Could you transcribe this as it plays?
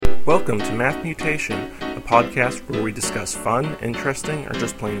Welcome to Math Mutation, a podcast where we discuss fun, interesting, or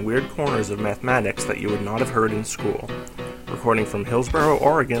just plain weird corners of mathematics that you would not have heard in school. Recording from Hillsboro,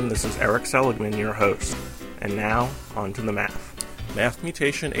 Oregon, this is Eric Seligman, your host. And now, on to the math. Math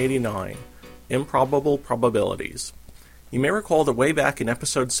Mutation 89, Improbable Probabilities. You may recall that way back in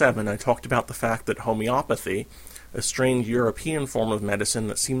episode 7 I talked about the fact that homeopathy, a strange European form of medicine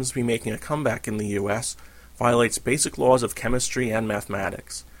that seems to be making a comeback in the US, violates basic laws of chemistry and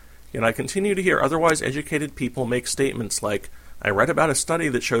mathematics. Yet I continue to hear otherwise educated people make statements like, I read about a study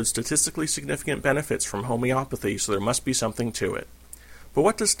that showed statistically significant benefits from homeopathy, so there must be something to it. But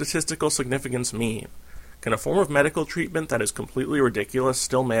what does statistical significance mean? Can a form of medical treatment that is completely ridiculous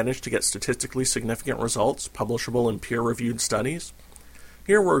still manage to get statistically significant results, publishable in peer-reviewed studies?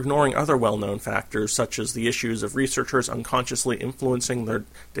 Here we're ignoring other well-known factors, such as the issues of researchers unconsciously influencing their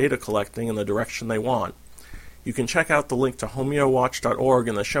data collecting in the direction they want. You can check out the link to homeowatch.org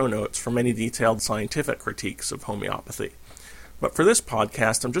in the show notes for many detailed scientific critiques of homeopathy. But for this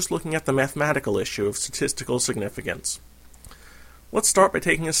podcast, I'm just looking at the mathematical issue of statistical significance. Let's start by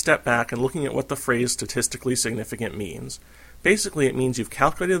taking a step back and looking at what the phrase statistically significant means. Basically, it means you've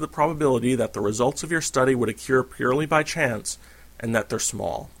calculated the probability that the results of your study would occur purely by chance, and that they're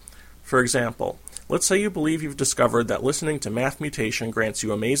small. For example, let's say you believe you've discovered that listening to Math Mutation grants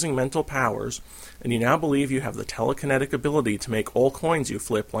you amazing mental powers, and you now believe you have the telekinetic ability to make all coins you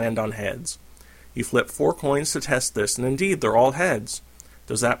flip land on heads. You flip 4 coins to test this, and indeed they're all heads.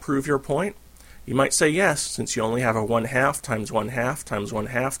 Does that prove your point? You might say yes, since you only have a 1/2 times 1/2 times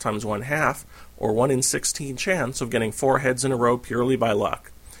 1/2 times 1/2, or 1 in 16 chance of getting 4 heads in a row purely by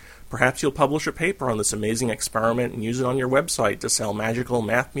luck. Perhaps you'll publish a paper on this amazing experiment and use it on your website to sell magical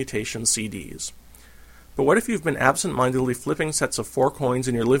Math Mutation CDs. But what if you've been absent-mindedly flipping sets of 4 coins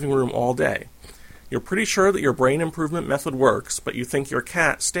in your living room all day? You're pretty sure that your brain improvement method works, but you think your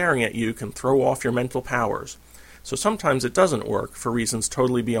cat staring at you can throw off your mental powers. So sometimes it doesn't work, for reasons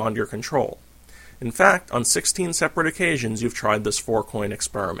totally beyond your control. In fact, on 16 separate occasions you've tried this 4-coin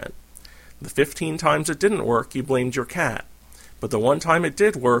experiment. The 15 times it didn't work, you blamed your cat. But the one time it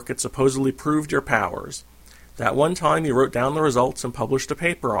did work, it supposedly proved your powers. That one time you wrote down the results and published a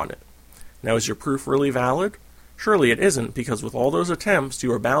paper on it. Now, is your proof really valid? Surely it isn't, because with all those attempts,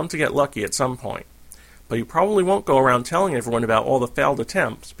 you are bound to get lucky at some point. But you probably won't go around telling everyone about all the failed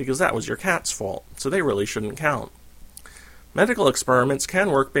attempts, because that was your cat's fault, so they really shouldn't count. Medical experiments can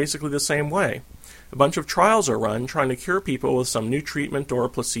work basically the same way. A bunch of trials are run trying to cure people with some new treatment or a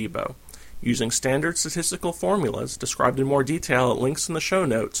placebo. Using standard statistical formulas, described in more detail at links in the show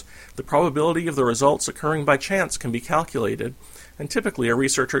notes, the probability of the results occurring by chance can be calculated, and typically a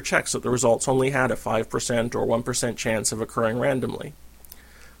researcher checks that the results only had a 5% or 1% chance of occurring randomly.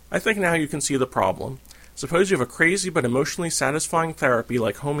 I think now you can see the problem. Suppose you have a crazy but emotionally satisfying therapy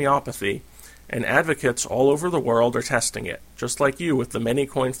like homeopathy, and advocates all over the world are testing it, just like you with the many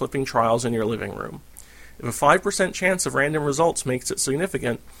coin-flipping trials in your living room. If a 5% chance of random results makes it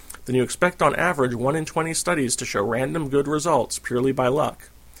significant, then you expect on average 1 in 20 studies to show random good results purely by luck.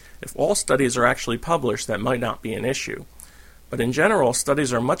 If all studies are actually published, that might not be an issue. But in general,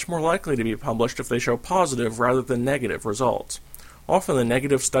 studies are much more likely to be published if they show positive rather than negative results. Often the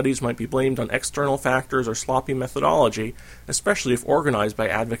negative studies might be blamed on external factors or sloppy methodology, especially if organized by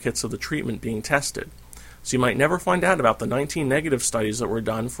advocates of the treatment being tested. So you might never find out about the 19 negative studies that were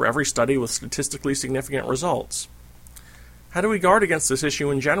done for every study with statistically significant results. How do we guard against this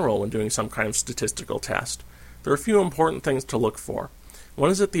issue in general when doing some kind of statistical test? There are a few important things to look for.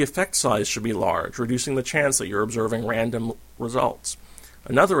 One is that the effect size should be large, reducing the chance that you're observing random results.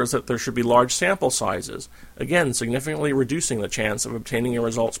 Another is that there should be large sample sizes, again significantly reducing the chance of obtaining your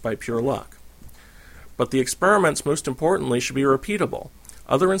results by pure luck. But the experiments, most importantly, should be repeatable.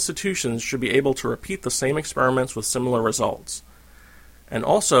 Other institutions should be able to repeat the same experiments with similar results. And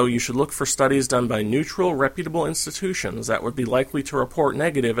also, you should look for studies done by neutral, reputable institutions that would be likely to report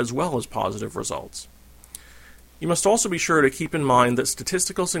negative as well as positive results. You must also be sure to keep in mind that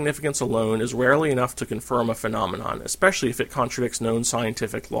statistical significance alone is rarely enough to confirm a phenomenon, especially if it contradicts known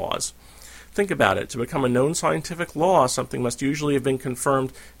scientific laws. Think about it. To become a known scientific law, something must usually have been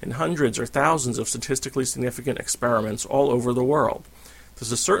confirmed in hundreds or thousands of statistically significant experiments all over the world.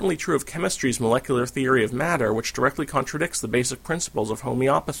 This is certainly true of chemistry's molecular theory of matter, which directly contradicts the basic principles of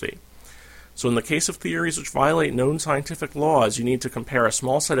homeopathy. So in the case of theories which violate known scientific laws, you need to compare a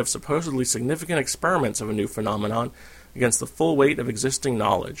small set of supposedly significant experiments of a new phenomenon against the full weight of existing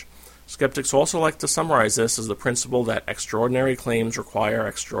knowledge. Skeptics also like to summarize this as the principle that extraordinary claims require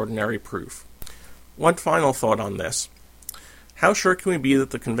extraordinary proof. One final thought on this. How sure can we be that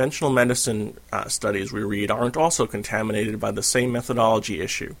the conventional medicine studies we read aren't also contaminated by the same methodology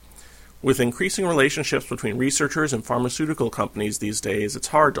issue? With increasing relationships between researchers and pharmaceutical companies these days, it's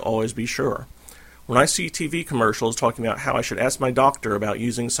hard to always be sure. When I see TV commercials talking about how I should ask my doctor about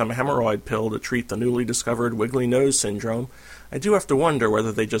using some hemorrhoid pill to treat the newly discovered wiggly nose syndrome, I do have to wonder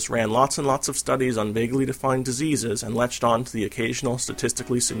whether they just ran lots and lots of studies on vaguely defined diseases and latched on to the occasional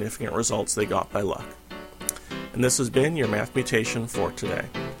statistically significant results they got by luck. And this has been your Math Mutation for today.